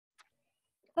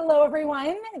Hello,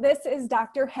 everyone. This is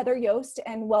Dr. Heather Yost,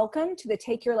 and welcome to the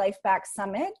Take Your Life Back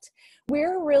Summit.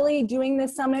 We're really doing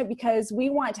this summit because we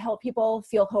want to help people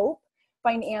feel hope,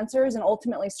 find answers, and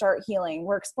ultimately start healing.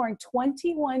 We're exploring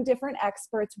 21 different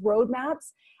experts'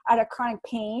 roadmaps out of chronic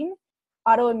pain,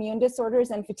 autoimmune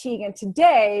disorders, and fatigue. And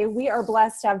today, we are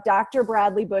blessed to have Dr.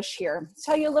 Bradley Bush here. To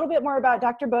tell you a little bit more about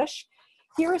Dr. Bush,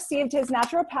 he received his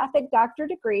naturopathic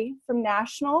doctorate degree from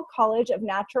National College of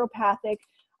Naturopathic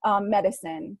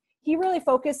Medicine. He really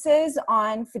focuses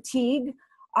on fatigue,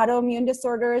 autoimmune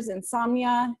disorders,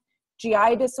 insomnia,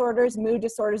 GI disorders, mood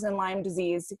disorders, and Lyme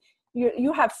disease.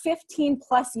 You have 15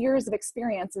 plus years of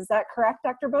experience. Is that correct,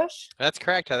 Dr. Bush? That's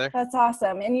correct, Heather. That's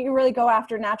awesome. And you really go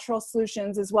after natural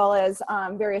solutions as well as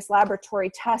various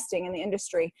laboratory testing in the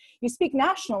industry. You speak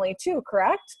nationally too,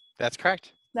 correct? That's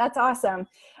correct. That's awesome.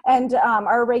 And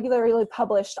are a regularly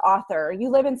published author. You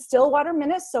live in Stillwater,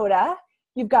 Minnesota.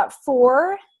 You've got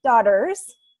 4 daughters,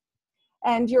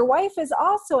 and your wife is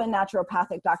also a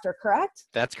naturopathic doctor, correct?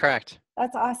 That's correct.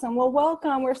 That's awesome. Well,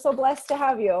 welcome. We're so blessed to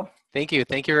have you. Thank you.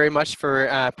 Thank you very much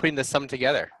for putting this summit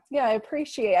together. Yeah, I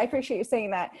appreciate you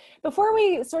saying that. Before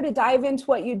we sort of dive into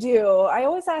what you do, I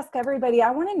always ask everybody,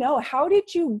 I want to know, how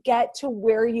did you get to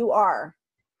where you are?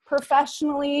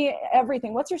 Professionally,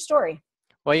 everything. What's your story?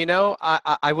 Well, you know,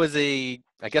 I was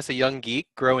I guess a young geek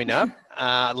growing up.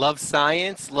 Love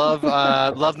science, love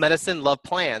medicine, love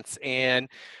plants, and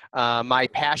my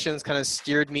passions kind of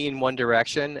steered me in one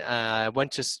direction. I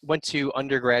went to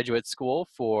undergraduate school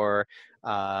for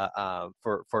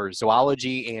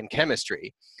zoology and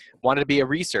chemistry. Wanted to be a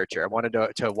researcher. I wanted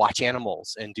to watch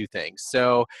animals and do things.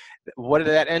 So, what did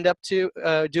that end up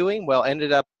doing? Well,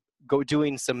 ended up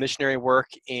doing some missionary work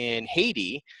in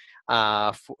Haiti.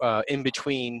 In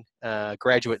between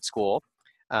graduate school,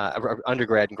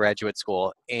 undergrad and graduate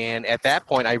school. And at that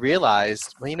point, I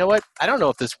realized, well, you know what? I don't know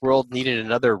if this world needed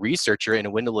another researcher in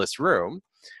a windowless room.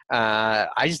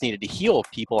 I just needed to heal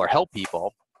people or help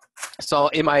people. So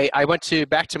I went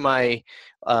back to my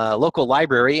local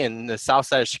library in the south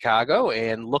side of Chicago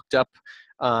and looked up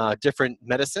different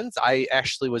medicines. I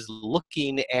actually was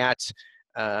looking at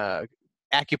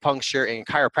acupuncture and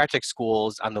chiropractic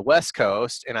schools on the West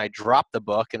Coast, and I dropped the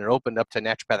book and it opened up to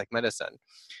naturopathic medicine.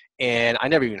 And I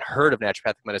never even heard of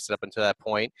naturopathic medicine up until that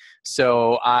point.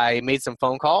 So I made some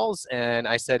phone calls and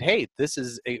I said, hey, this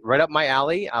is right up my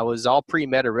alley. I was all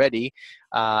pre-med already.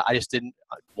 I just didn't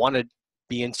want to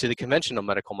be into the conventional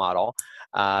medical model.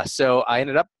 So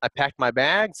I packed my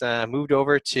bags, moved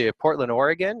over to Portland,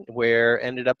 Oregon, where I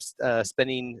ended up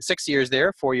spending 6 years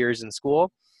there, 4 years in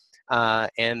school.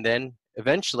 And then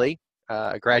eventually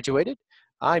graduated.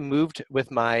 I moved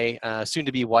with my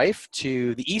soon-to-be wife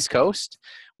to the East Coast.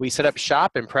 We set up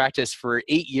shop and practiced for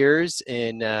 8 years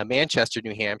in Manchester,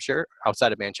 New Hampshire,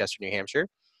 outside of Manchester, New Hampshire.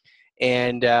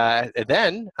 And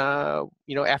then,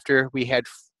 after we had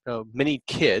many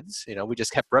kids, we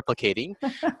just kept replicating.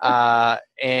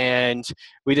 And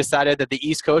we decided that the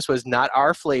East Coast was not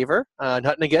our flavor.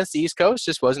 Nothing against the East Coast,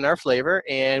 just wasn't our flavor.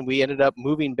 And we ended up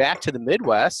moving back to the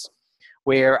Midwest,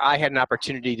 where I had an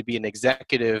opportunity to be an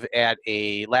executive at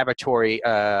a laboratory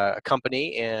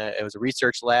company. It was a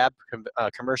research lab,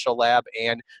 commercial lab,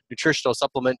 and nutritional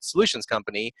supplement solutions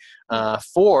company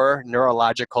for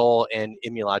neurological and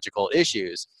immunological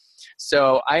issues.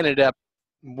 So I ended up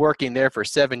working there for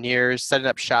 7 years, setting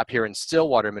up shop here in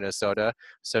Stillwater, Minnesota.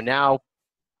 So now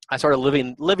I started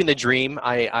living the dream.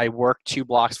 I work 2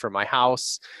 blocks from my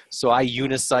house, so I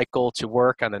unicycle to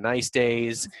work on the nice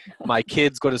days. My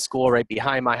kids go to school right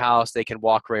behind my house. They can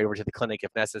walk right over to the clinic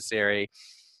if necessary.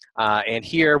 And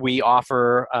here we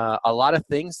offer a lot of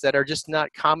things that are just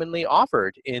not commonly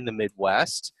offered in the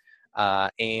Midwest,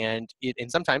 and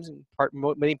sometimes in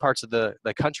many parts of the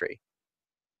country.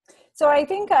 So I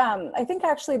think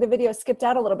actually the video skipped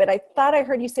out a little bit. I thought I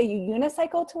heard you say you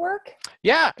unicycle to work.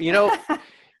 Yeah,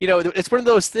 it's one of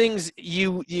those things.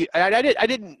 I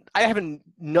didn't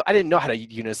know how to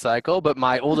unicycle, but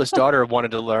my oldest daughter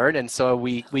wanted to learn, and so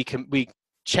we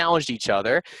challenged each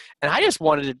other. And I just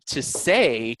wanted to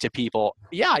say to people,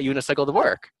 yeah, I unicycle to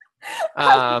work.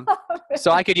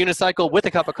 So I could unicycle with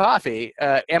a cup of coffee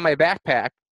and my backpack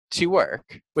to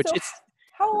work.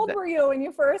 How old were you when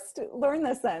you first learned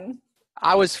this then?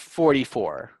 I was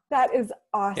 44. That is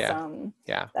awesome.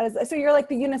 Yeah. So you're like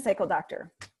the unicycle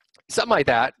doctor. Something like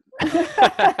that.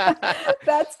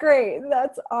 That's great.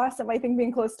 That's awesome. I think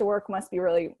being close to work must be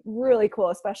really, really cool,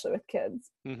 especially with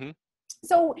kids. Mm-hmm.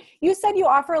 So you said you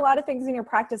offer a lot of things in your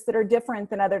practice that are different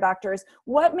than other doctors.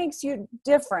 What makes you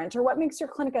different, or what makes your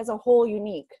clinic as a whole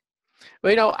unique?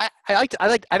 Well,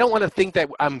 I don't want to think that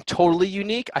I'm totally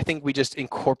unique. I think we just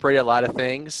incorporate a lot of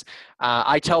things.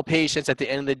 I tell patients at the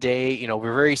end of the day,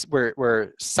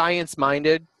 we're science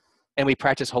minded, and we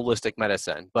practice holistic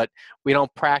medicine, but we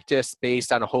don't practice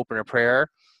based on a hope and a prayer.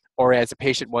 Or as a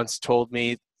patient once told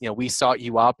me, we sought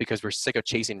you out because we're sick of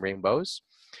chasing rainbows.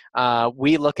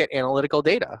 We look at analytical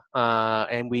data,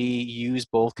 and we use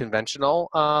both conventional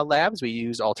labs, we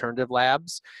use alternative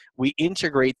labs. We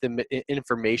integrate the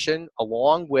information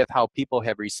along with how people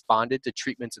have responded to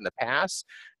treatments in the past,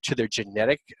 to their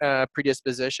genetic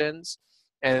predispositions,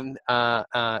 and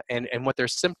what their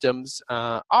symptoms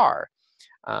are.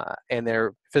 And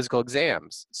their physical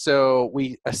exams. So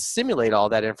we assimilate all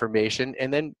that information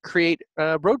and then create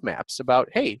roadmaps about,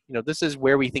 hey, this is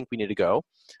where we think we need to go.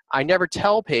 I never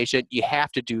tell patient you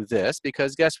have to do this,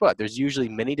 because guess what? There's usually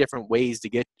many different ways to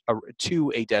get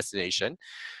to a destination.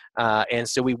 And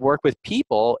so we work with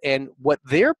people and what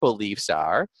their beliefs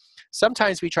are.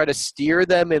 Sometimes we try to steer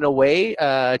them in a way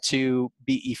to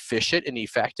be efficient and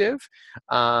effective.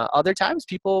 Other times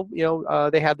people,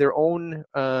 they have their own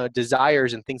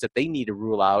desires and things that they need to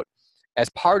rule out as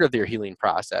part of their healing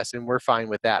process. And we're fine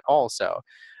with that also.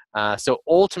 So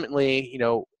ultimately,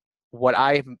 what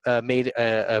I've made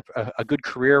a good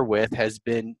career with has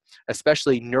been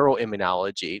especially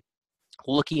neuroimmunology,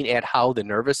 looking at how the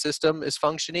nervous system is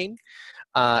functioning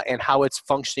and how it's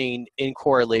functioning in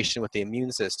correlation with the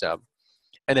immune system,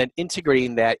 and then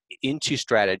integrating that into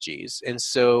strategies. And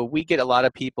so we get a lot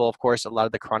of people, of course, a lot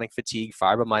of the chronic fatigue,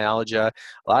 fibromyalgia,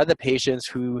 a lot of the patients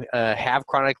who have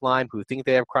chronic Lyme, who think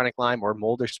they have chronic Lyme or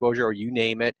mold exposure, or you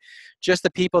name it. Just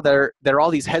the people that are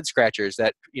all these head scratchers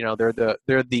that, they're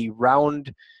the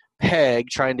round peg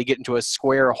trying to get into a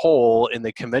square hole in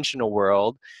the conventional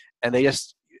world, and they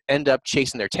just end up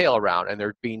chasing their tail around, and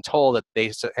they're being told that they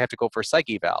have to go for psych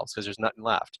evals because there's nothing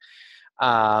left.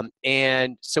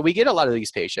 And so we get a lot of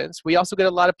these patients. We also get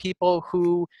a lot of people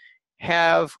who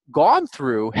have gone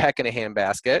through heck in a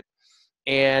handbasket,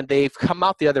 and they've come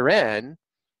out the other end,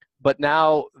 but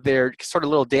now they're sort of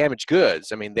little damaged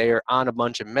goods. I mean, they're on a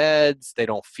bunch of meds, they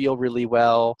don't feel really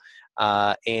well,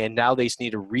 and now they just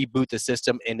need to reboot the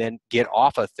system and then get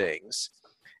off of things.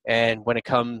 And when it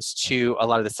comes to a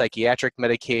lot of the psychiatric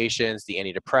medications, the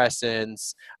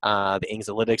antidepressants, the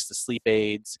anxiolytics, the sleep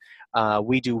aids,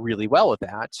 we do really well with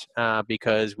that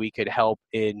because we could help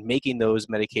in making those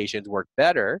medications work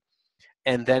better,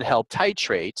 and then help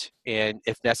titrate. And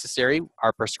if necessary,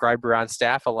 our prescriber on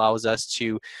staff allows us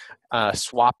to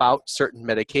swap out certain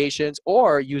medications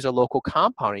or use a local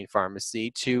compounding pharmacy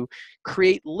to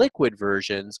create liquid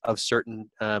versions of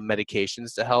certain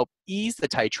medications to help ease the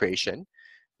titration.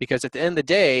 Because at the end of the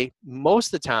day, most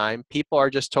of the time, people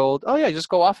are just told, oh yeah, just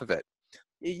go off of it.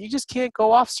 You just can't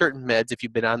go off certain meds if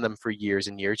you've been on them for years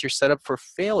and years. You're set up for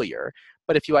failure.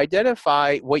 But if you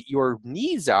identify what your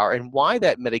needs are and why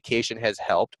that medication has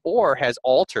helped or has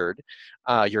altered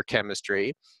your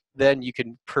chemistry, then you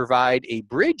can provide a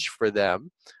bridge for them,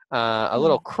 a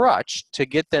little crutch to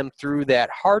get them through that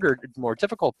harder, more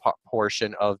difficult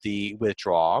portion of the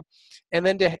withdrawal, and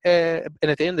then and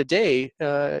at the end of the day,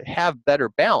 have better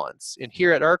balance. And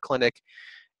here at our clinic,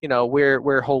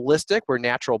 we're holistic, we're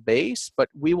natural based, but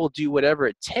we will do whatever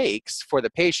it takes for the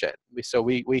patient. So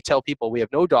we tell people we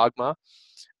have no dogma.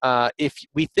 If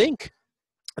we think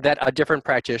that a different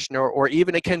practitioner or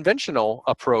even a conventional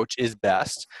approach is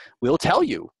best, we'll tell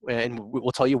you, and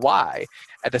we'll tell you why.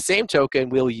 At the same token,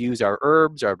 we'll use our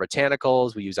herbs, our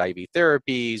botanicals, we'll use IV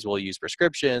therapies, we'll use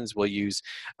prescriptions, we'll use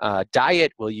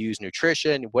diet, we'll use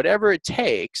nutrition, whatever it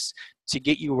takes to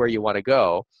get you where you want to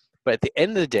go. But at the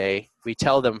end of the day, we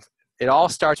tell them it all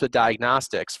starts with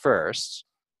diagnostics first.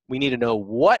 We need to know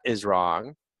what is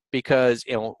wrong, because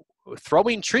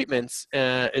throwing treatments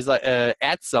is like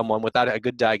at someone without a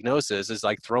good diagnosis is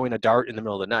like throwing a dart in the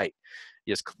middle of the night.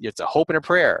 It's a hope and a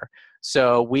prayer.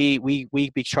 So we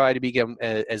try to become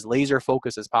as laser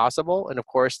focused as possible, and of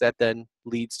course that then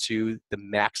leads to the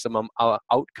maximum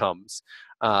outcomes,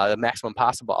 the maximum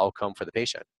possible outcome for the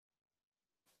patient.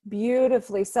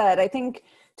 Beautifully said. I think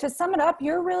to sum it up,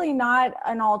 you're really not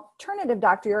an alternative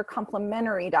doctor. You're a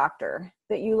complementary doctor,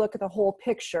 that you look at the whole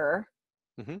picture,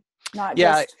 not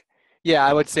just. Yeah,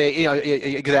 I would say,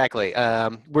 exactly.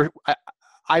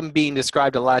 I'm being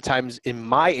described a lot of times in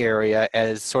my area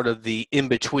as sort of the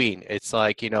in-between. It's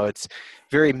like, it's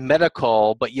very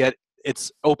medical, but yet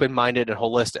it's open-minded and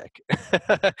holistic.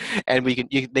 And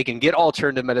they can get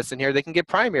alternative medicine here. They can get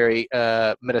primary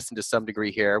medicine to some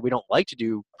degree here. We don't like to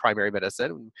do primary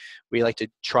medicine. We like to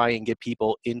try and get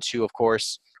people into, of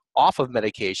course, off of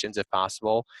medications if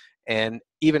possible, and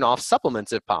even off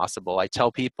supplements if possible. I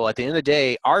tell people at the end of the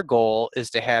day, our goal is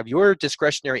to have your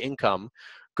discretionary income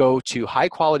go to high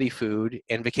quality food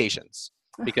and vacations,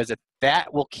 because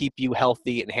that will keep you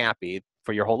healthy and happy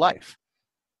for your whole life.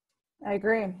 I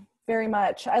agree very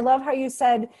much. I love how you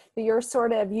said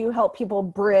that you help people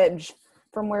bridge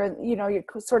from where, you're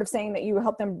sort of saying that you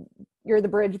help them, you're the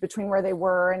bridge between where they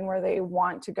were and where they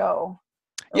want to go,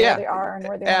 or where they are and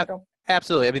where they want to go.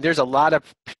 Absolutely. I mean, there's a lot of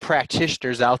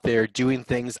practitioners out there doing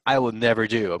things I will never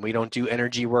do, and we don't do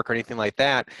energy work or anything like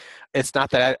that. It's not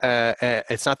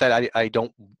that I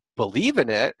don't believe in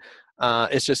it.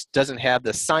 It just doesn't have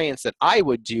the science that I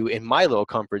would do in my little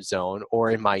comfort zone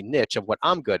or in my niche of what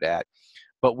I'm good at.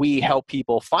 But we help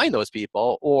people find those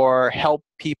people, or help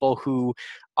people who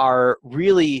are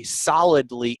really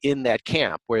solidly in that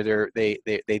camp where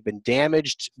they've been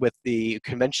damaged with the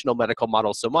conventional medical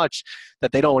model so much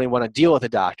that they don't even want to deal with the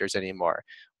doctors anymore.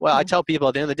 Well, I tell people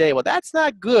at the end of the day, well, that's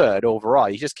not good overall.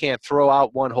 You just can't throw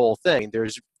out one whole thing.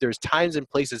 There's times and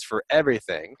places for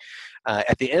everything.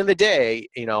 At the end of the day,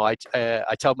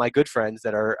 I tell my good friends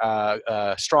that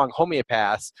are strong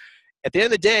homeopaths, at the end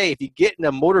of the day, if you get in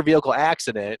a motor vehicle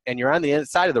accident and you're on the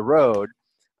inside of the road,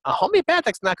 a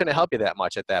homeopathic's not going to help you that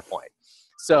much at that point.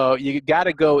 So you got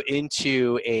to go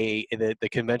into the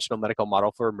conventional medical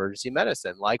model for emergency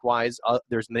medicine. Likewise,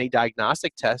 there's many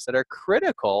diagnostic tests that are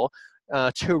critical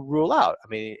to rule out. I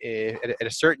mean, at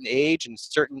a certain age and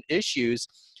certain issues,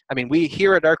 I mean, we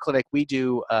here at our clinic,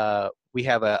 we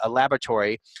have a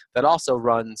laboratory that also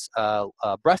runs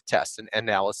breath tests and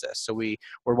analysis. So we're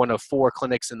one of 4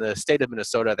 clinics in the state of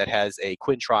Minnesota that has a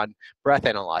Quintron breath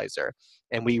analyzer.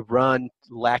 And we run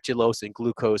lactulose and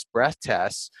glucose breath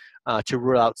tests to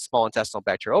rule out small intestinal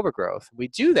bacterial overgrowth. We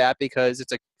do that because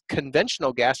it's a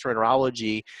conventional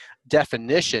gastroenterology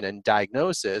definition and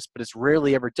diagnosis, but it's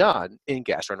rarely ever done in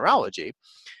gastroenterology.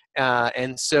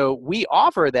 And so we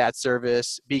offer that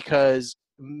service because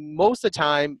most of the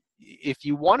time, if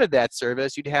you wanted that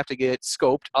service, you'd have to get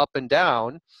scoped up and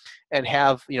down and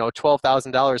have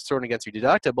 $12,000 thrown against your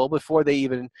deductible before they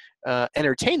even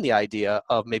entertain the idea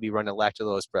of maybe running a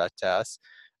lactulose breath test,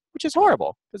 which is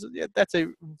horrible because that's a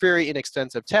very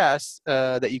inexpensive test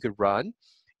that you could run,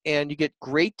 and you get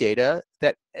great data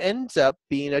that ends up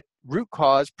being a root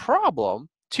cause problem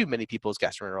to many people's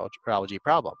gastroenterology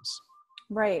problems.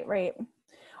 Right.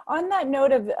 On that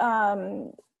note of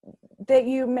that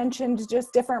you mentioned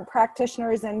just different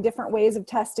practitioners and different ways of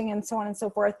testing and so on and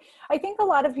so forth. I think a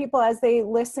lot of people, as they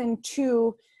listen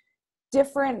to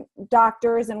different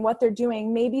doctors and what they're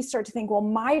doing, maybe start to think, well,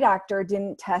 my doctor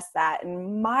didn't test that,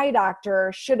 and my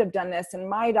doctor should have done this, and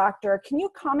my doctor. Can you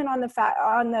comment on the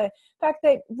fact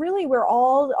that really we're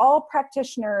all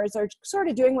practitioners are sort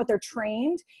of doing what they're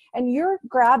trained, and you're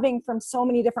grabbing from so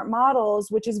many different models,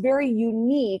 which is very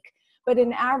unique, but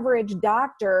an average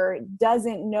doctor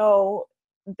doesn't know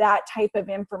that type of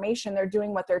information. They're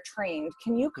doing what they're trained.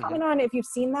 Can you comment on if you've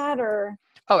seen that or?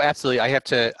 Oh, absolutely. I have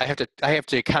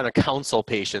to kind of counsel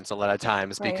patients a lot of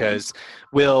times, Right. because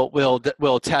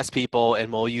we'll test people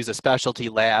and we'll use a specialty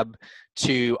lab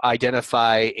to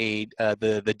identify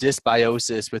the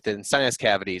dysbiosis within sinus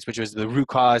cavities, which was the root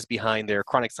cause behind their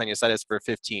chronic sinusitis for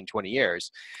 15, 20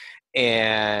 years,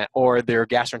 or their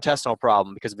gastrointestinal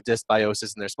problem because of a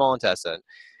dysbiosis in their small intestine.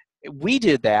 We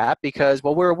did that because,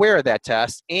 well, we're aware of that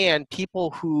test, and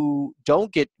people who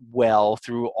don't get well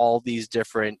through all these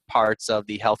different parts of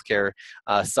the healthcare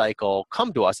cycle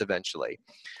come to us eventually.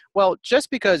 Well,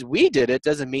 just because we did it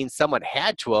doesn't mean someone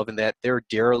had to have, and that they're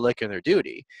derelict in their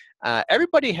duty.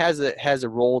 Everybody has a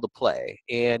role to play,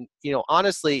 and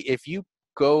honestly, if you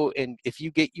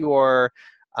get your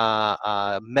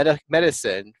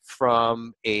medicine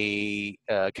from a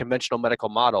conventional medical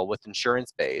model with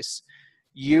insurance base,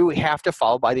 you have to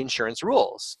follow by the insurance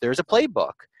rules. There's a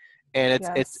playbook, and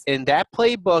and that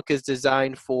playbook is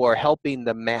designed for helping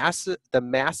the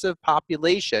massive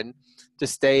population to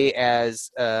stay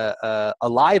as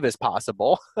alive as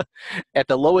possible at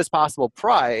the lowest possible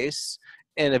price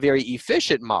in a very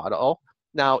efficient model.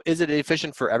 Now, is it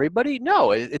efficient for everybody?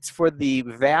 No, it's for the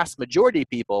vast majority of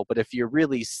people. But if you're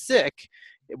really sick,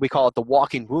 we call it the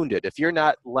walking wounded. If you're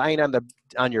not lying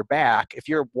on your back, if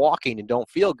you're walking and don't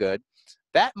feel good,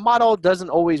 that model doesn't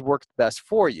always work best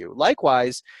for you.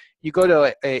 Likewise, if you go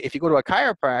to a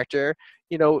chiropractor,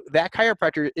 that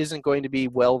chiropractor isn't going to be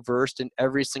well versed in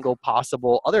every single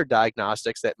possible other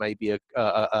diagnostics that might be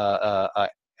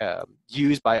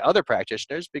used by other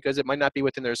practitioners, because it might not be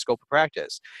within their scope of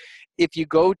practice. If you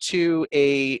go to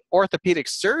a orthopedic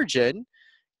surgeon,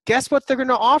 guess what they're going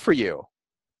to offer you?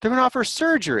 they're going to offer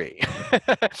surgery.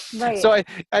 Right. So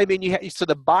I mean, so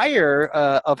the buyer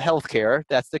of healthcare,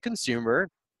 that's the consumer,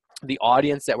 the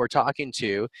audience that we're talking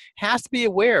to, has to be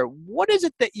aware, what is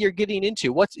it that you're getting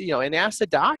into? What's, and ask the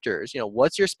doctors,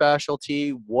 what's your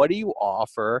specialty? What do you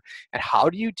offer? And how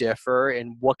do you differ?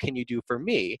 And what can you do for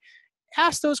me?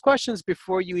 Ask those questions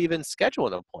before you even schedule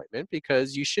an appointment,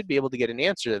 because you should be able to get an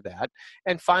answer to that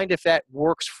and find if that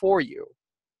works for you.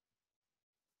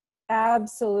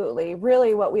 Absolutely.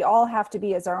 Really, what we all have to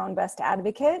be is our own best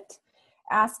advocate,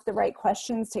 ask the right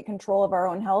questions, take control of our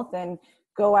own health, and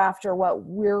go after what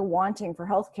we're wanting for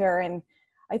healthcare. And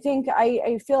I think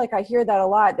I feel like I hear that a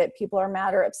lot, that people are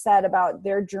mad or upset about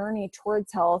their journey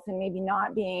towards health and maybe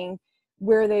not being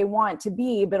where they want to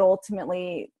be, but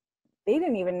ultimately they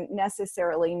didn't even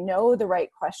necessarily know the right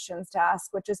questions to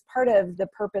ask, which is part of the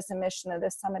purpose and mission of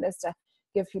this summit, is to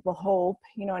give people hope,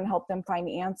 and help them find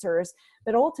answers,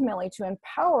 but ultimately to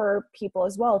empower people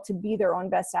as well to be their own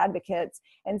best advocates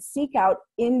and seek out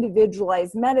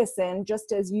individualized medicine.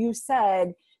 Just as you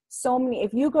said,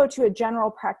 if you go to a general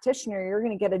practitioner, you're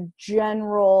going to get a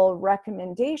general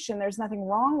recommendation. There's nothing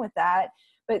wrong with that.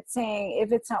 But saying,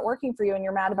 if it's not working for you and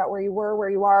you're mad about where you were, where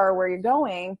you are, or where you're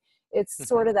going, it's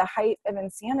sort of the height of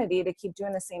insanity to keep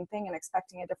doing the same thing and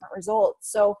expecting a different result.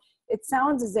 So it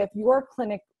sounds as if your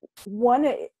clinic, one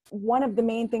of the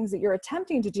main things that you're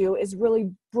attempting to do is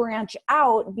really branch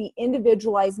out the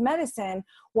individualized medicine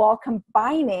while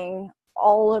combining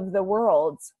all of the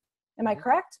worlds. Am I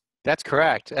correct? That's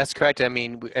correct. That's correct. I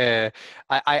mean,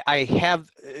 I have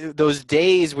those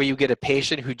days where you get a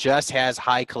patient who just has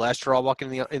high cholesterol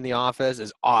walking in the office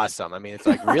is awesome. I mean, it's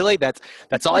like, really,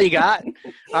 that's all you got?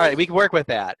 All right, we can work with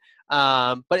that.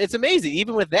 But it's amazing.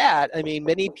 Even with that, I mean,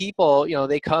 many people,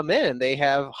 they come in, they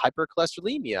have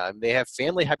hypercholesterolemia, and they have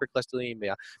family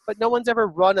hypercholesterolemia, but no one's ever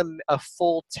run a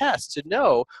full test to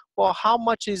know, well, how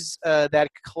much is that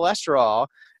cholesterol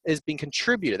is being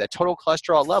contributed, that total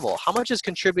cholesterol level, how much is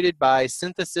contributed by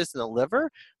synthesis in the liver,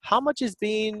 how much is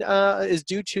is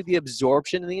due to the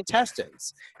absorption in the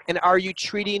intestines, and are you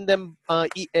treating them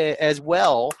as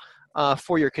well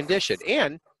for your condition?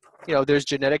 And there's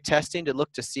genetic testing to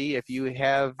look to see if you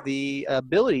have the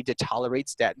ability to tolerate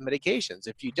statin medications.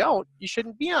 If you don't, you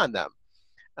shouldn't be on them.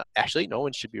 Actually, no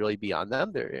one should really be on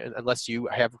them unless you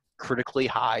have critically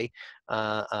high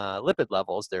lipid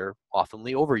levels. They're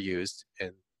oftenly overused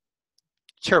and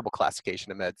terrible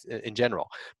classification of meds in general.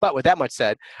 But with that much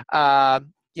said,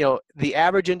 the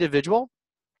average individual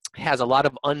has a lot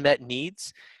of unmet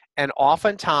needs. And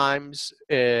oftentimes,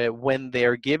 when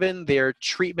they're given their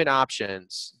treatment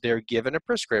options, they're given a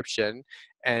prescription,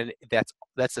 and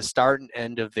that's the start and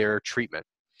end of their treatment.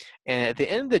 And at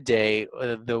the end of the day,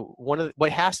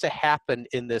 what has to happen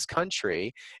in this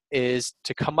country is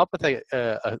to come up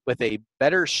with a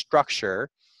better structure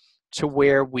to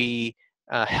where we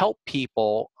help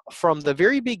people from the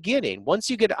very beginning. Once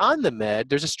you get on the med,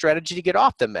 there's a strategy to get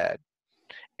off the med.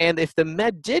 And if the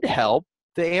med did help,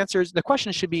 the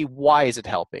question should be, why is it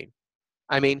helping?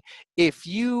 I mean, if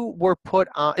you were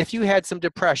if you had some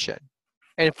depression,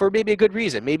 and for maybe a good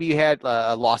reason, maybe you had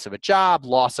a loss of a job,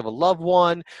 loss of a loved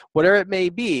one, whatever it may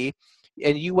be,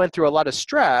 and you went through a lot of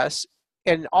stress,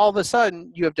 and all of a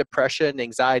sudden you have depression,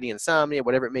 anxiety, insomnia,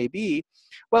 whatever it may be,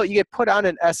 well, you get put on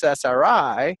an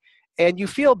SSRI and you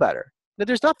feel better. Now,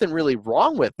 there's nothing really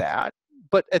wrong with that,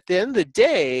 but at the end of the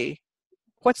day,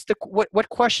 what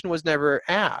question was never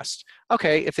asked?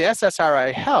 Okay, if the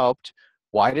SSRI helped,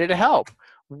 why did it help?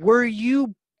 Were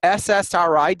you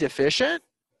SSRI deficient?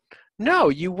 No,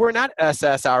 you were not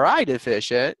SSRI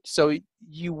deficient. So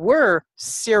you were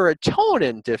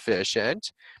serotonin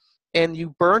deficient, and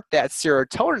you burnt that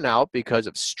serotonin out because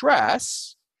of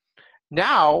stress.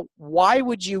 Now, why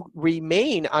would you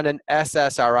remain on an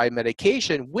SSRI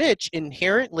medication, which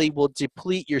inherently will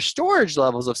deplete your storage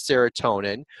levels of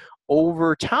serotonin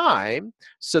over time,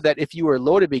 so that if you were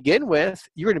low to begin with,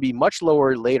 you're going to be much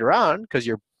lower later on because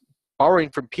you're borrowing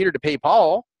from Peter to pay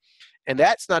Paul. And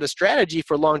that's not a strategy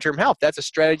for long-term health. That's a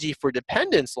strategy for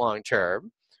dependence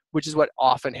long-term, which is what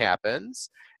often happens.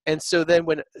 And so then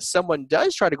when someone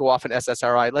does try to go off an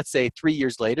SSRI, let's say 3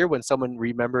 years later, when someone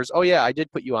remembers, oh yeah, I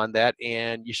did put you on that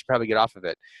and you should probably get off of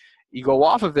it. You go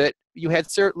off of it, you have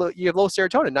low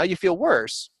serotonin. Now you feel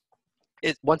worse.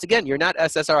 Once again, you're not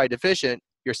SSRI deficient,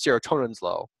 your serotonin's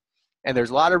low. And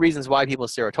there's a lot of reasons why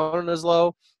people's serotonin is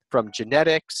low, from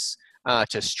genetics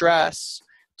to stress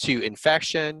to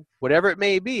infection, whatever it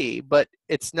may be, but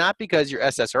it's not because you're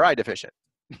SSRI deficient.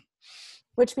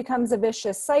 Which becomes a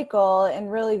vicious cycle,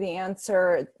 and really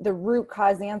the root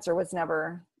cause answer was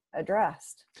never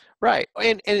addressed. Right.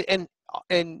 And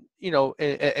and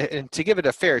to give it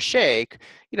a fair shake,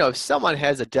 if someone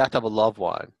has a death of a loved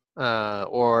one,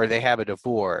 or they have a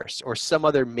divorce or some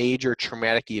other major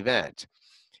traumatic event,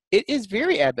 it is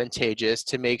very advantageous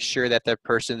to make sure that that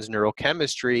person's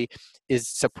neurochemistry is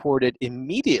supported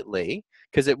immediately,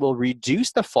 because it will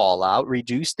reduce the fallout,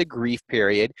 reduce the grief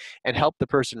period, and help the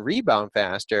person rebound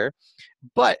faster.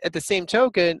 But at the same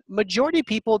token, majority of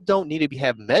people don't need to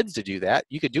have meds to do that.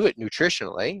 You could do it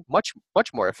nutritionally, much,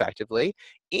 much more effectively,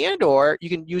 and or you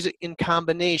can use it in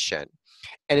combination.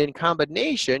 And in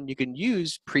combination, you can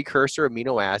use precursor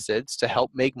amino acids to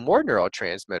help make more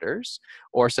neurotransmitters,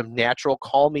 or some natural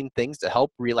calming things to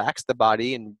help relax the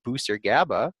body and boost your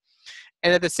GABA.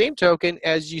 And at the same token,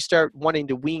 as you start wanting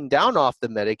to wean down off the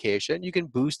medication, you can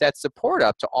boost that support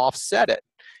up to offset it.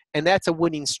 And that's a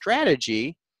winning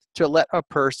strategy to let a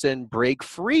person break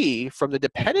free from the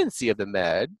dependency of the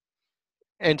med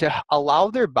and to allow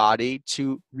their body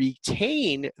to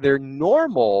retain their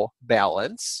normal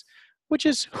balance, which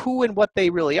is who and what they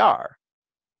really are.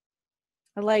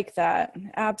 I like that.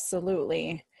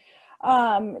 Absolutely.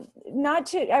 I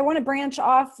want to branch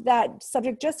off that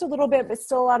subject just a little bit, but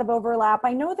still a lot of overlap.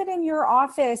 I know that in your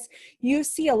office, you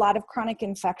see a lot of chronic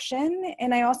infection.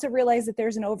 And I also realize that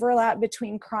there's an overlap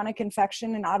between chronic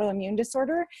infection and autoimmune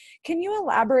disorder. Can you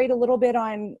elaborate a little bit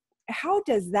on how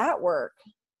does that work?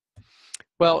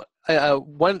 Well,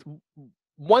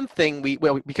 one thing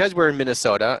because we're in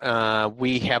Minnesota,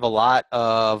 we have a lot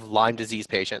of Lyme disease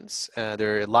patients.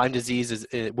 Lyme disease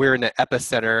we're in an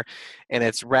epicenter, and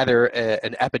it's rather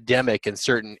an epidemic in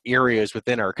certain areas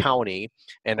within our county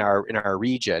and in our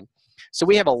region. So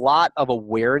we have a lot of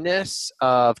awareness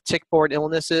of tick-borne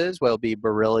illnesses, whether it be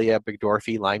Borrelia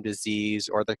burgdorferi, Lyme disease,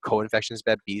 or the co-infections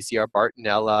Babesia or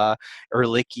Bartonella,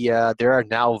 Ehrlichia. There are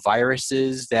now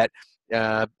viruses that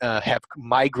have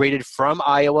migrated from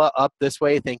Iowa up this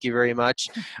way. Thank you very much.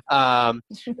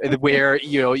 Where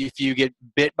if you get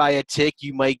bit by a tick,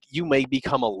 you may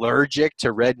become allergic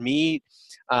to red meat.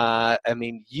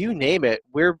 You name it.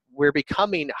 We're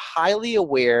becoming highly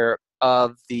aware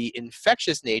of the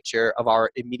infectious nature of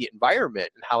our immediate environment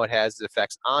and how it has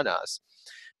effects on us.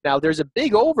 Now, there's a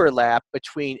big overlap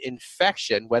between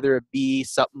infection, whether it be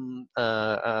something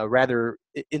rather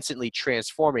instantly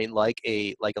transforming like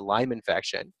a Lyme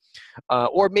infection,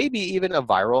 or maybe even a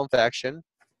viral infection,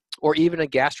 or even a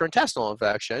gastrointestinal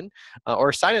infection, or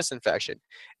a sinus infection.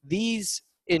 These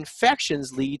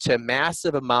infections lead to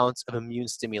massive amounts of immune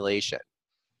stimulation.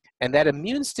 And that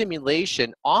immune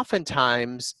stimulation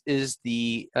oftentimes is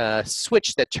the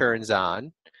switch that turns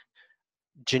on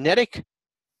genetic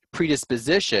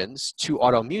predispositions to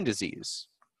autoimmune disease.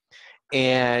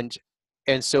 And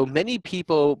so many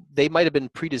people, they might have been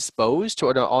predisposed to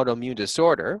an autoimmune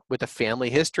disorder with a family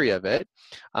history of it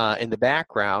in the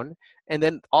background. And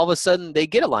then all of a sudden they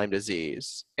get a Lyme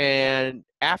disease. And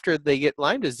after they get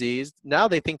Lyme disease, now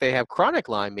they think they have chronic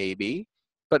Lyme maybe.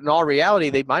 But in all reality,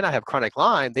 they might not have chronic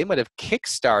Lyme. They might have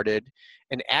kickstarted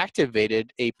and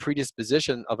activated a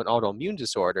predisposition of an autoimmune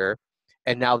disorder.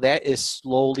 And now that is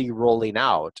slowly rolling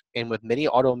out. And with many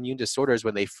autoimmune disorders,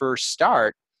 when they first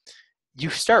start, you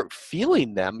start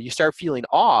feeling them, you start feeling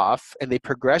off, and they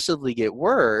progressively get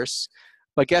worse.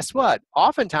 But guess what?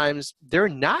 Oftentimes, they're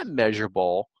not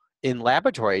measurable in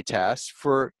laboratory tests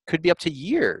could be up to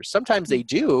years. Sometimes they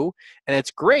do, and it's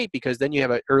great because then you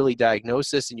have an early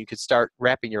diagnosis and you could start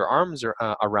wrapping your arms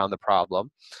around the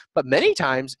problem. But many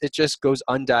times it just goes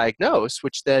undiagnosed,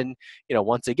 which then,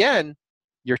 once again,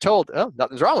 you're told, oh,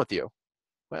 nothing's wrong with you.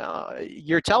 Well,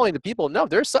 you're telling the people, no,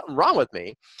 there's something wrong with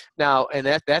me. Now, and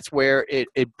that's where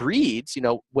it breeds,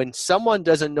 when someone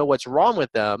doesn't know what's wrong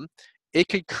with them, it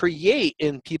could create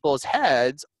in people's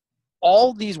heads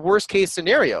all these worst case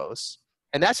scenarios.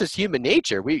 And that's just human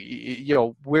nature.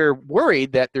 We're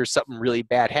worried that there's something really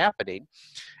bad happening.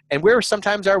 And we're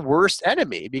sometimes our worst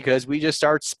enemy because we just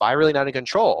start spiraling out of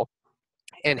control.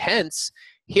 And hence,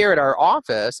 here at our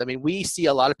office, we see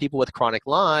a lot of people with chronic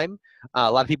Lyme,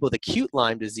 a lot of people with acute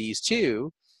Lyme disease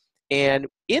too. And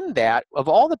in that, of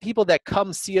all the people that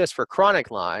come see us for chronic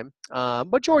Lyme,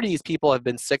 majority of these people have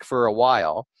been sick for a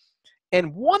while.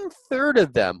 And 1/3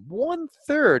 of them,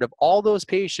 1/3 of all those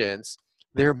patients,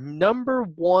 their number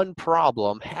one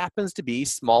problem happens to be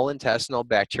small intestinal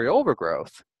bacterial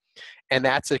overgrowth. And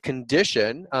that's a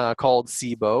condition called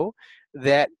SIBO,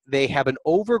 that they have an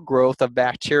overgrowth of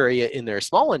bacteria in their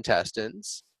small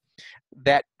intestines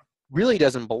that really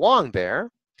doesn't belong there.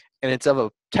 And it's of a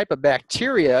type of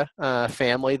bacteria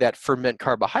family that ferment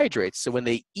carbohydrates. So when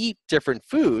they eat different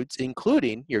foods,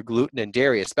 including your gluten and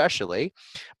dairy especially,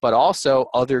 but also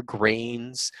other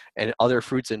grains and other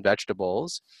fruits and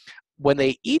vegetables, when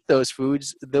they eat those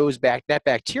foods, that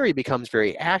bacteria becomes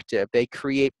very active. They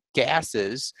create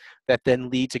gases that then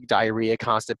lead to diarrhea,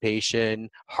 constipation,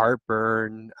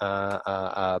 heartburn,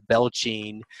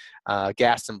 belching,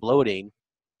 gas and bloating.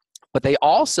 But they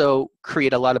also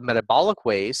create a lot of metabolic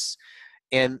waste,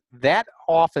 and that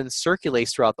often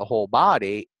circulates throughout the whole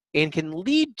body and can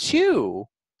lead to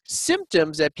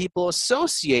symptoms that people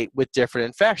associate with different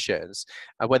infections,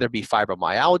 whether it be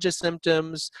fibromyalgia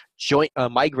symptoms,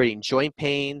 migrating joint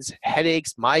pains,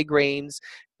 headaches, migraines,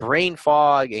 brain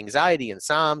fog, anxiety,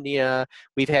 insomnia.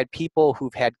 We've had people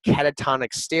who've had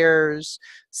catatonic stares,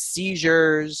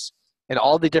 seizures, and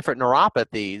all the different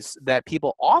neuropathies that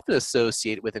people often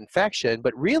associate with infection.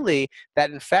 But really,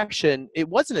 that infection, it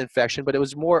was an infection, but it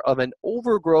was more of an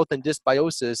overgrowth and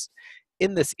dysbiosis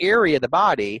in this area of the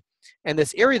body. And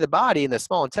this area of the body in the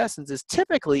small intestines is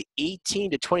typically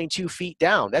 18 to 22 feet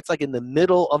down. That's like in the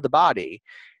middle of the body.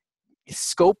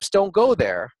 Scopes don't go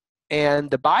there.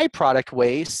 And the byproduct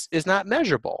waste is not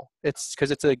measurable. It's because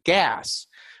it's a gas.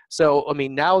 So, I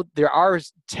mean, now there are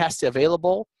tests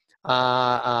available,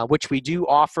 which we do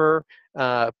offer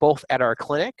both at our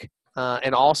clinic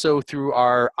and also through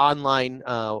our online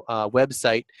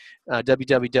website,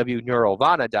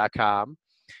 www.neuroivana.com,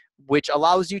 which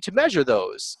allows you to measure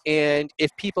those. And if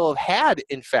people have had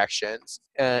infections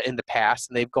in the past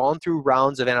and they've gone through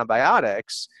rounds of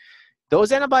antibiotics,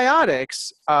 those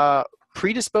antibiotics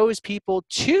predispose people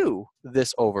to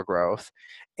this overgrowth.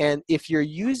 And if you're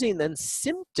using then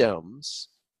symptoms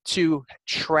to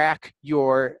track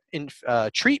your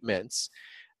treatments,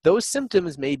 those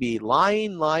symptoms may be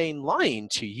lying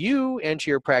to you and to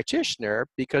your practitioner,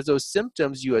 because those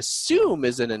symptoms you assume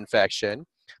is an infection,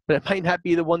 but it might not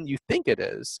be the one you think it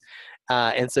is.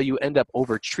 And so you end up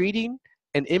over-treating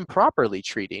and improperly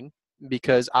treating,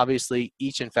 because obviously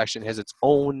each infection has its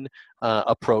own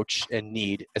approach and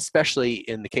need, especially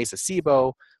in the case of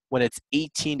SIBO, when it's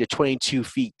 18 to 22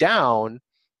 feet down,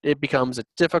 it becomes a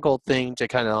difficult thing to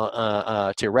kind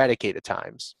of to eradicate at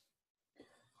times.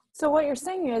 So what you're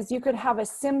saying is you could have a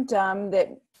symptom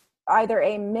that either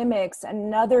mimics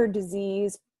another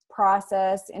disease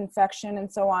process, infection,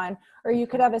 and so on, or you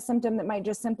could have a symptom that might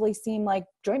just simply seem like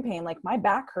joint pain, like my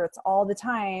back hurts all the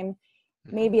time.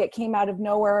 Maybe it came out of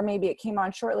nowhere, maybe it came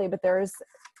on shortly, but there's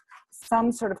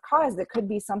some sort of cause that could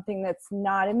be something that's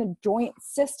not in the joint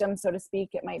system, so to speak.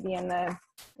 It might be in the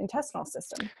intestinal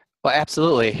system. Well,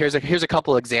 absolutely. Here's a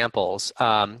couple examples.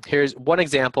 Here's one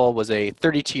example was a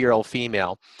 32-year-old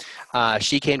female.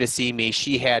 She came to see me.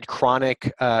 She had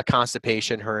chronic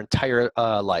constipation her entire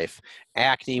life,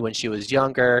 acne when she was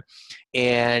younger,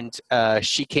 and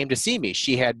she came to see me.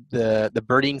 She had the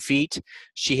burning feet.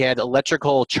 She had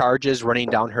electrical charges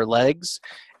running down her legs,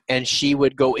 and she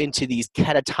would go into these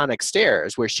catatonic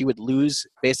stares where she would lose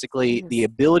basically the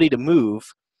ability to move,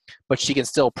 but she can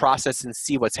still process and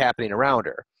see what's happening around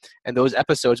her. And those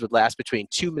episodes would last between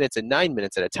 2 minutes and 9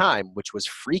 minutes at a time, which was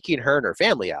freaking her and her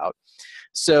family out.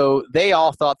 So they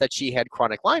all thought that she had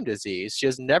chronic Lyme disease. She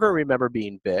has never remembered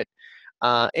being bit.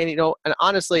 And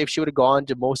honestly, if she would have gone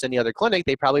to most any other clinic,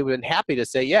 they probably would have been happy to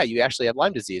say, yeah, you actually have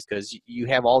Lyme disease because you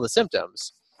have all the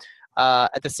symptoms.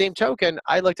 At the same token,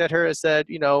 I looked at her and said,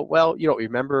 well, you don't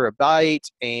remember a bite,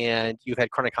 and you've had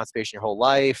chronic constipation your whole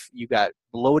life. You got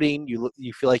bloating. You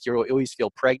feel like you always feel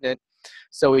pregnant.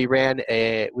 So we ran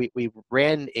a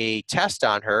test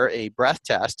on her, a breath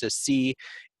test, to see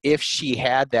if she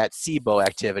had that SIBO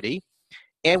activity.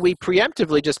 And we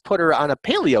preemptively just put her on a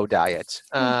paleo diet.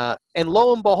 And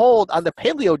lo and behold, on the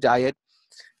paleo diet,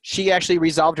 she actually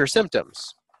resolved her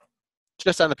symptoms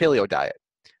just on the paleo diet.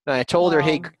 And I told her,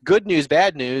 hey, good news,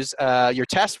 bad news. Your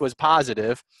test was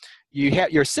positive.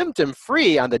 You're symptom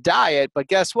free on the diet, but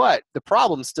guess what? The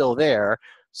problem's still there.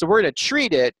 So we're going to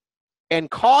treat it and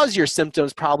cause your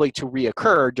symptoms probably to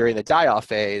reoccur during the die-off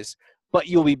phase, but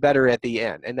you'll be better at the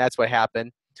end. And that's what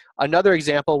happened. Another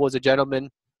example was a gentleman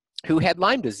who had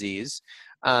Lyme disease.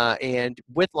 And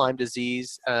with Lyme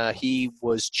disease, he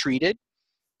was treated.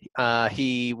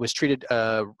 He was treated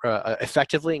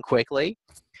effectively and quickly.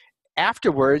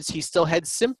 Afterwards, he still had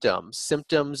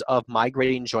symptoms of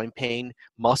migrating joint pain,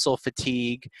 muscle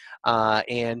fatigue,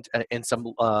 and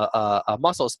some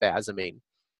muscle spasming.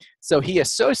 So he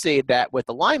associated that with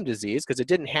the Lyme disease because it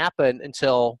didn't happen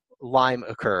until Lyme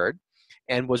occurred,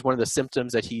 and was one of the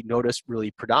symptoms that he noticed really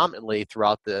predominantly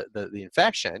throughout the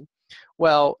infection.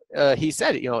 Well, he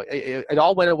said, it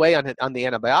all went away on the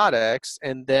antibiotics,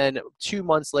 and then 2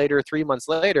 months later, 3 months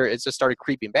later, it just started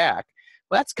creeping back.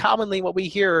 Well, that's commonly what we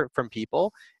hear from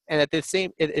people. And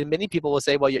and many people will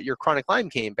say, well, your chronic Lyme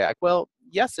came back. Well,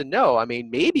 yes and no. I mean,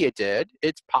 maybe it did.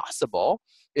 It's possible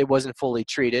it wasn't fully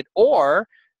treated, or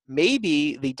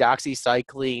maybe the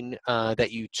doxycycline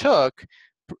that you took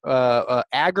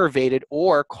aggravated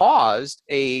or caused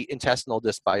a intestinal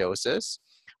dysbiosis,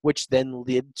 which then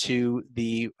led to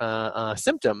the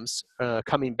symptoms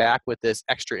coming back with this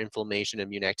extra inflammation and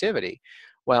immune activity.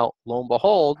 Well, lo and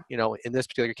behold, in this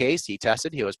particular case, he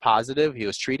tested, he was positive, he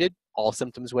was treated, all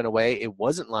symptoms went away. It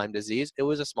wasn't Lyme disease, it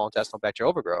was a small intestinal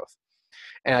bacterial overgrowth.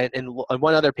 And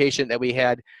one other patient that we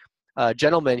had,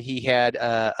 gentleman, he had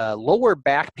lower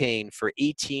back pain for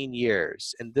 18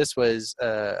 years, and this was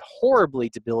horribly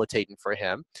debilitating for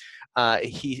him. As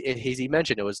he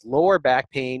mentioned, it was lower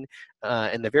back pain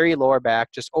in the very lower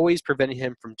back, just always preventing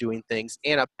him from doing things,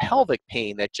 and a pelvic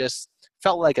pain that just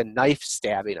felt like a knife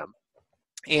stabbing him.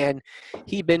 And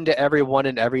he'd been to everyone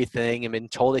and everything and been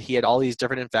told that he had all these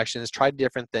different infections, tried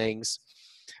different things.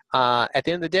 At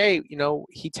the end of the day,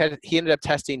 he ended up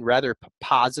testing rather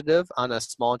positive on a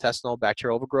small intestinal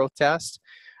bacterial overgrowth test.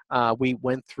 We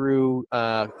went through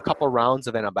a couple of rounds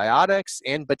of antibiotics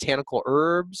and botanical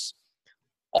herbs.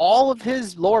 All of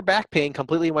his lower back pain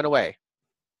completely went away.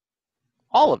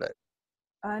 All of it.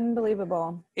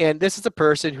 Unbelievable. And this is a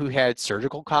person who had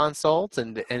surgical consults,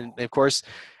 and of course,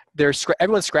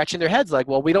 everyone's scratching their heads like,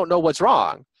 well, we don't know what's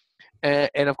wrong.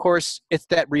 And of course, it's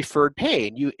that referred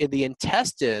pain. In the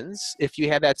intestines, if you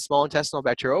have that small intestinal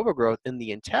bacterial overgrowth in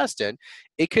the intestine,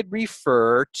 it could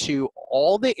refer to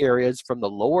all the areas from the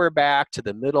lower back to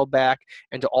the middle back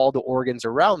and to all the organs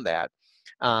around that.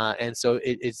 And so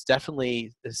it's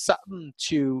definitely something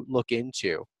to look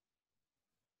into.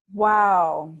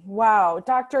 Wow.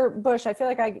 Dr. Bush, I feel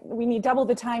like we need double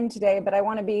the time today, but I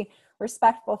want to be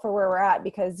respectful for where we're at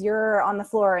because you're on the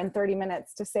floor in 30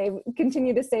 minutes to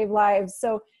continue to save lives.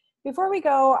 So before we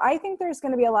go, I think there's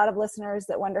going to be a lot of listeners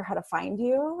that wonder how to find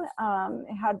you.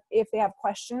 If they have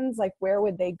questions, like where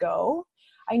would they go?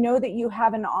 I know that you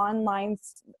have an online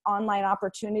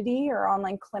opportunity or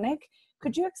online clinic.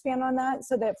 Could you expand on that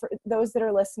so that for those that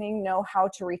are listening know how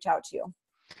to reach out to you?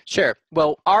 Sure.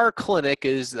 Well, our clinic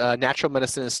is Natural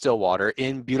Medicine of Stillwater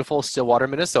in beautiful Stillwater,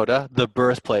 Minnesota, the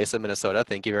birthplace of Minnesota.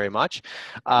 Thank you very much.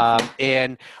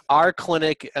 And our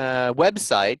clinic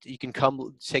website, you can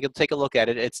come take a look at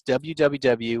it. It's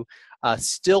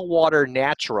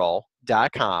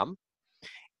www.stillwaternatural.com,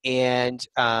 and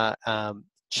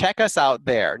check us out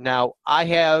there. Now, I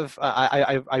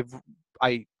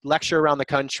lecture around the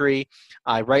country,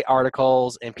 I write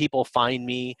articles, and people find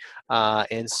me.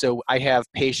 And so I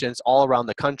have patients all around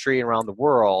the country and around the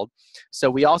world.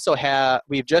 So we've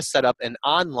just set up an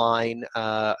online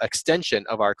extension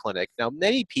of our clinic. Now,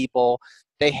 many people,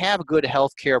 they have good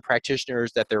healthcare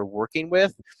practitioners that they're working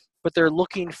with, but they're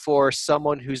looking for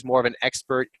someone who's more of an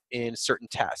expert in certain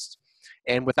tests.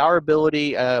 And with our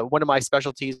ability, one of my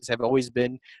specialties have always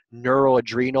been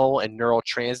neuroadrenal and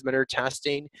neurotransmitter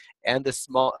testing and that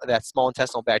small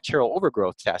intestinal bacterial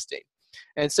overgrowth testing.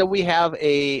 And so we have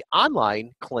a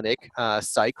online clinic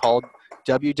site called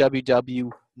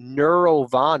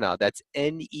www.neurovana, that's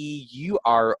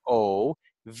NEUROVANNA,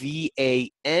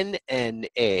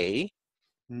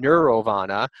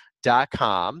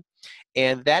 neurovana.com.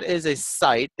 And that is a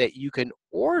site that you can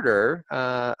order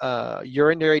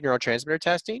urinary neurotransmitter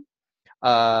testing,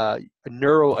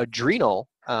 neuroadrenal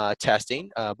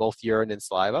testing, both urine and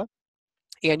saliva,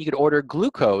 and you can order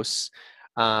glucose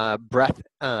breath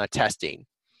testing.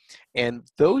 And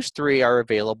those three are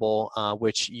available,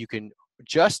 which you can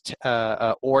just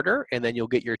order, and then you'll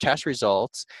get your test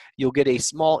results. You'll get a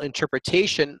small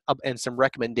interpretation and some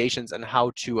recommendations on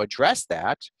how to address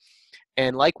that.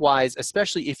 And likewise,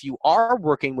 especially if you are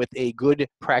working with a good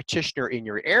practitioner in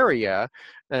your area,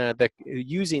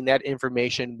 using that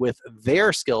information with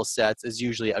their skill sets is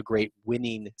usually a great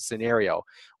winning scenario.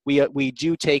 We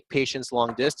do take patients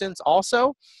long distance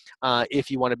also,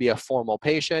 if you want to be a formal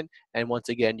patient. And once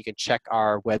again, you can check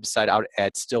our website out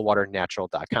at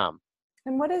stillwaternatural.com.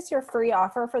 And what is your free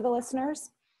offer for the listeners?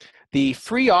 The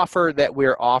free offer that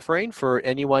we're offering for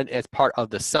anyone as part of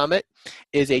the summit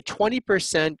is a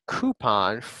 20%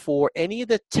 coupon for any of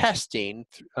the testing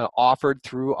offered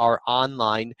through our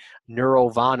online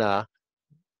Neurovana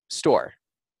store.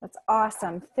 That's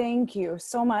awesome. Thank you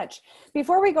so much.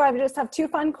 Before we go, I just have two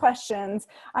fun questions.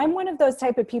 I'm one of those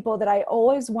type of people that I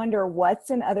always wonder what's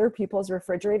in other people's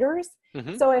refrigerators.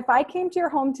 Mm-hmm. So if I came to your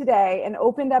home today and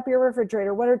opened up your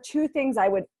refrigerator, what are two things I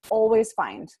would always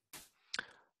find?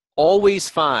 Always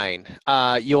find.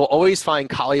 You'll always find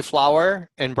cauliflower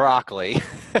and broccoli.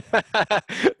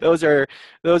 Those are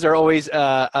always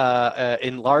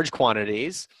in large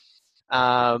quantities.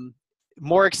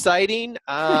 More exciting,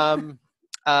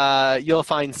 you'll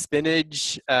find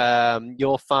spinach.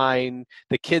 You'll find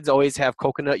the kids always have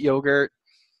coconut yogurt.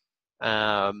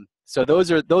 So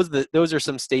those are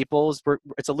some staples.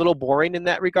 It's a little boring in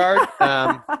that regard.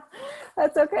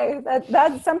 That's okay.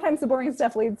 That sometimes the boring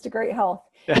stuff leads to great health.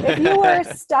 If you were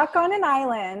stuck on an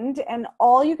island and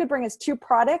all you could bring is 2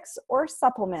 products or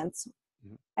supplements,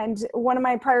 and one of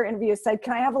my prior interviews said,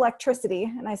 "Can I have electricity?"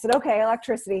 And I said, "Okay,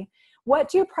 electricity." What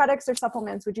 2 products or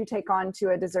supplements would you take on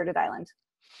to a deserted island?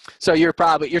 So you're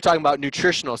talking about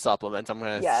nutritional supplements, I'm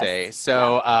going to Yes. say.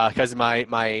 So because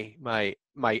my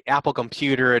Apple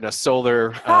computer and a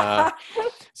solar,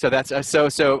 so that's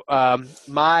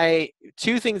my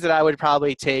 2 things that I would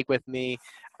probably take with me.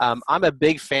 I'm a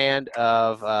big fan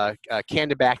of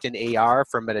Candibactin AR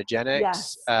from Metagenics.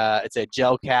 Yes. It's a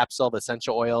gel capsule of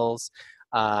essential oils.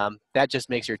 That just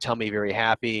makes your tummy very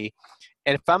happy.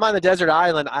 And if I'm on the desert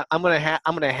island, I'm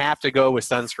gonna have to go with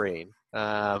sunscreen.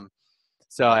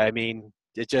 So I mean,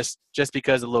 it just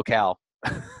because of locale.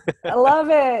 I love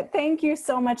it. Thank you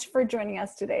so much for joining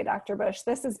us today, Dr. Bush.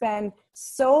 This has been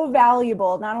so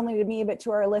valuable, not only to me, but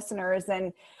to our listeners.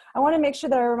 And I want to make sure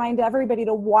that I remind everybody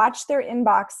to watch their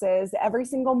inboxes every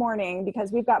single morning,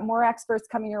 because we've got more experts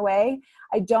coming your way.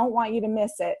 I don't want you to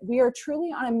miss it. We are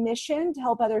truly on a mission to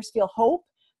help others feel hope,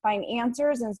 find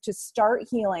answers, and to start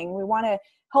healing. We want to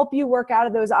help you work out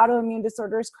of those autoimmune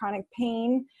disorders, chronic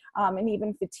pain, and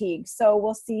even fatigue. So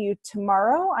we'll see you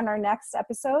tomorrow on our next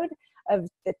episode of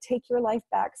the Take Your Life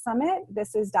Back Summit.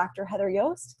 This is Dr. Heather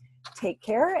Yost. Take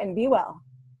care and be well.